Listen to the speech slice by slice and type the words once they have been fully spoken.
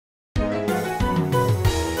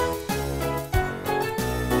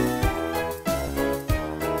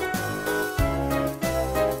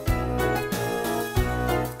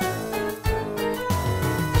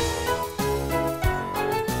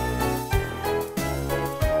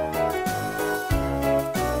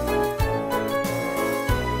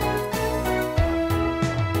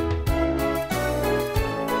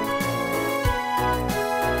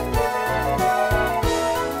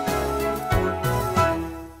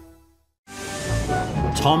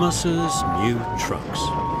Thomas's new trucks.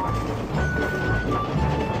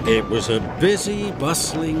 It was a busy,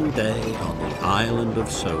 bustling day on the island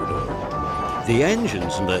of Sodor. The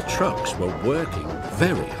engines in their trucks were working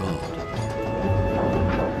very hard.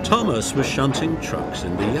 Thomas was shunting trucks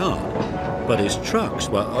in the yard, but his trucks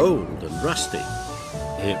were old and rusty.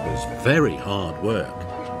 It was very hard work.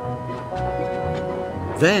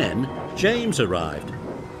 Then James arrived.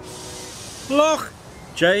 "Look,"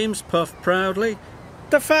 James puffed proudly,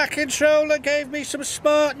 "the Fat Controller gave me some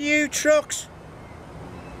smart new trucks.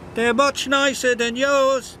 They're much nicer than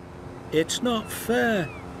yours." "It's not fair,"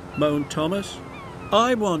 moaned Thomas.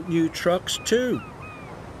 "I want new trucks too."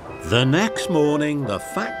 The next morning, the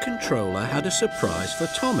Fat Controller had a surprise for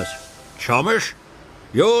Thomas. "Thomas,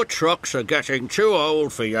 your trucks are getting too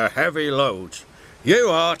old for your heavy loads. You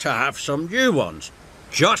are to have some new ones,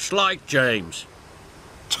 just like James."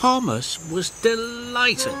 Thomas was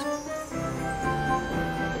delighted.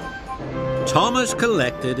 Thomas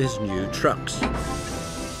collected his new trucks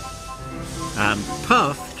and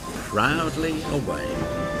puffed proudly away.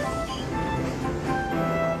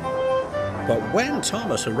 But when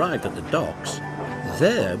Thomas arrived at the docks,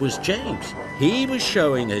 there was James. He was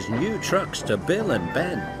showing his new trucks to Bill and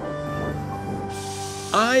Ben.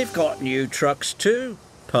 "I've got new trucks too,"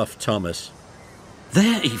 puffed Thomas.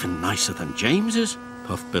 "They're even nicer than James's,"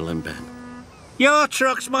 puffed Bill and Ben. "Your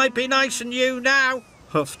trucks might be nice and new now,"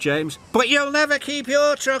 huffed James, "but you'll never keep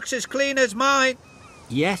your trucks as clean as mine."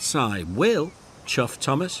 "Yes, I will," chuffed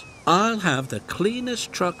Thomas. "I'll have the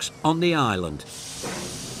cleanest trucks on the island."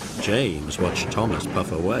 James watched Thomas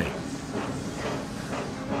puff away.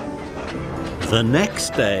 The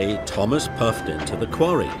next day, Thomas puffed into the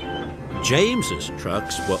quarry. James's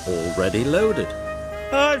trucks were already loaded.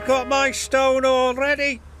 "I've got my stone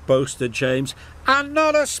already," boasted James, "and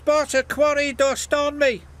not a spot of quarry dust on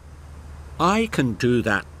me." "I can do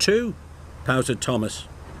that too," pouted Thomas.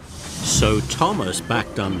 So Thomas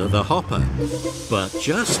backed under the hopper, but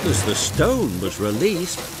just as the stone was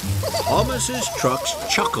released, Thomas's trucks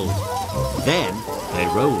chuckled. Then they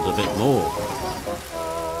rolled a bit more.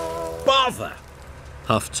 "Bother!"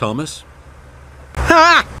 huffed Thomas.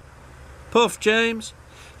 "Ha!" puffed James.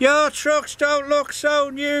 "Your trucks don't look so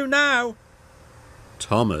new now."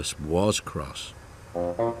 Thomas was cross.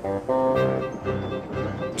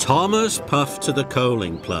 Thomas puffed to the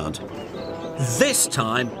coaling plant. "This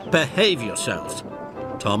time, behave yourselves,"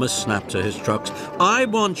 Thomas snapped to his trucks. "I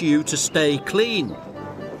want you to stay clean."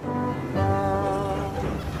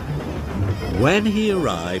 When he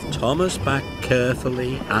arrived, Thomas backed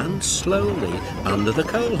carefully and slowly under the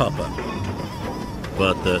coal hopper.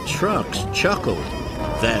 But the trucks chuckled,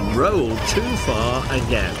 then rolled too far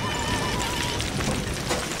again.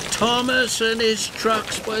 Thomas and his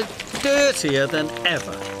trucks were dirtier than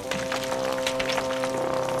ever.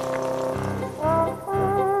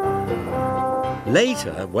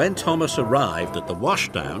 Later, when Thomas arrived at the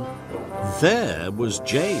washdown, there was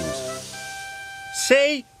James.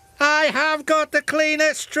 "See, I have got the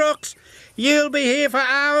cleanest trucks. You'll be here for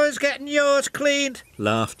hours getting yours cleaned,"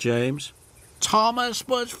 laughed James. Thomas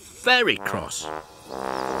was very cross.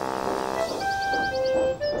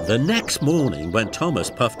 The next morning, when Thomas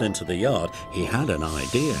puffed into the yard, he had an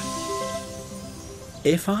idea.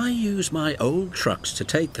 "If I use my old trucks to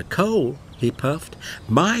take the coal," he puffed,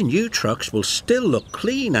 "my new trucks will still look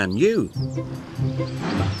clean and new."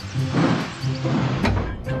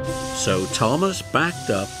 So Thomas backed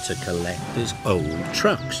up to collect his old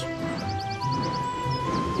trucks.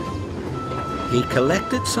 He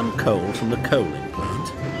collected some coal from the coaling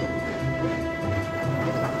plant.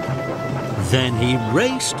 Then he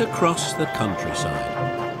raced across the countryside.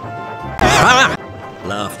 "Ah!"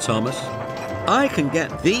 laughed Thomas. "I can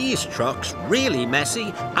get these trucks really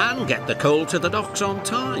messy and get the coal to the docks on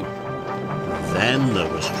time." Then there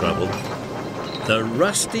was trouble. The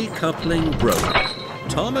rusty coupling broke.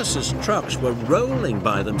 Thomas's trucks were rolling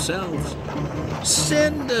by themselves.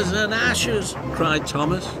 "Cinders and ashes!" cried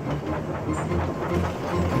Thomas.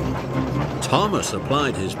 Thomas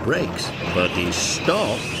applied his brakes, but he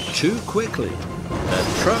stopped too quickly. The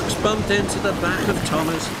trucks bumped into the back of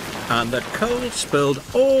Thomas, and the coal spilled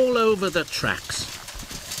all over the tracks.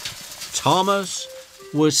 Thomas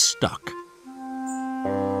was stuck.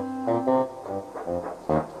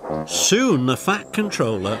 Soon the Fat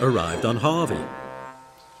Controller arrived on Harvey.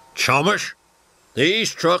 "Thomas,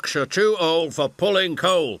 these trucks are too old for pulling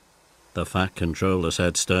coal," the Fat Controller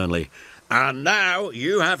said sternly, "and now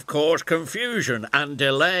you have caused confusion and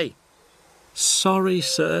delay." "Sorry,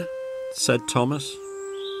 sir," said Thomas.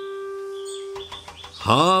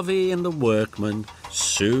 Harvey and the workmen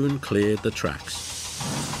soon cleared the tracks.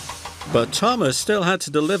 But Thomas still had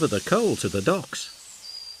to deliver the coal to the docks.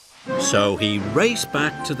 So he raced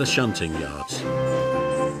back to the shunting yards.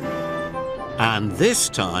 And this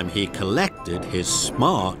time he collected his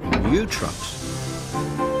smart new trucks.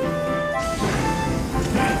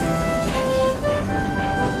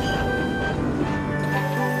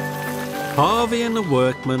 Harvey and the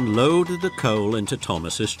workmen loaded the coal into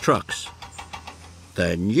Thomas's trucks.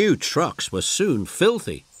 Their new trucks were soon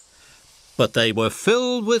filthy, but they were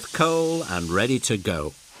filled with coal and ready to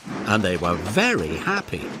go, and they were very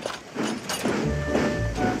happy.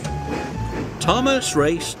 Thomas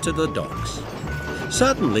raced to the docks.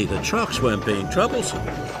 Suddenly the trucks weren't being troublesome.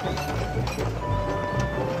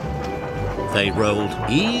 They rolled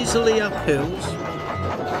easily up hills.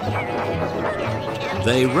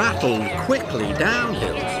 They rattled quickly down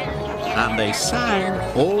hills, and they sang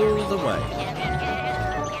all the way.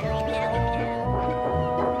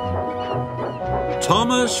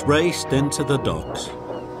 Thomas raced into the docks.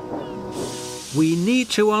 "We need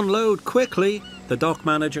to unload quickly," the dock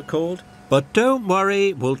manager called. "But don't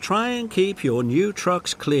worry, we'll try and keep your new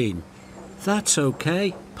trucks clean." "That's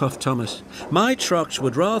okay," puffed Thomas. "My trucks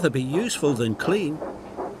would rather be useful than clean."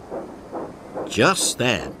 Just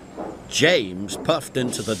then, James puffed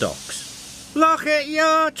into the docks. "Look at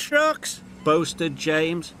your trucks," boasted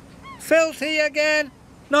James. "Filthy again,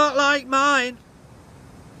 not like mine."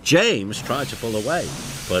 James tried to pull away,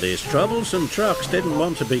 but his troublesome trucks didn't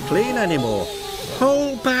want to be clean anymore.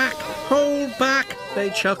 Hold back, they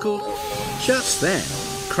chuckled. Just then,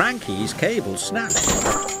 Cranky's cable snapped.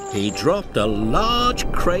 He dropped a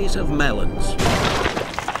large crate of melons.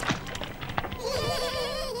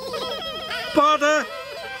 "Bother!"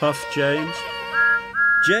 puffed James.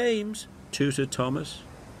 "James," tooted Thomas,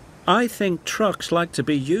 "I think trucks like to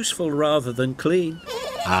be useful rather than clean."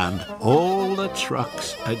 And all the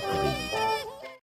trucks agreed.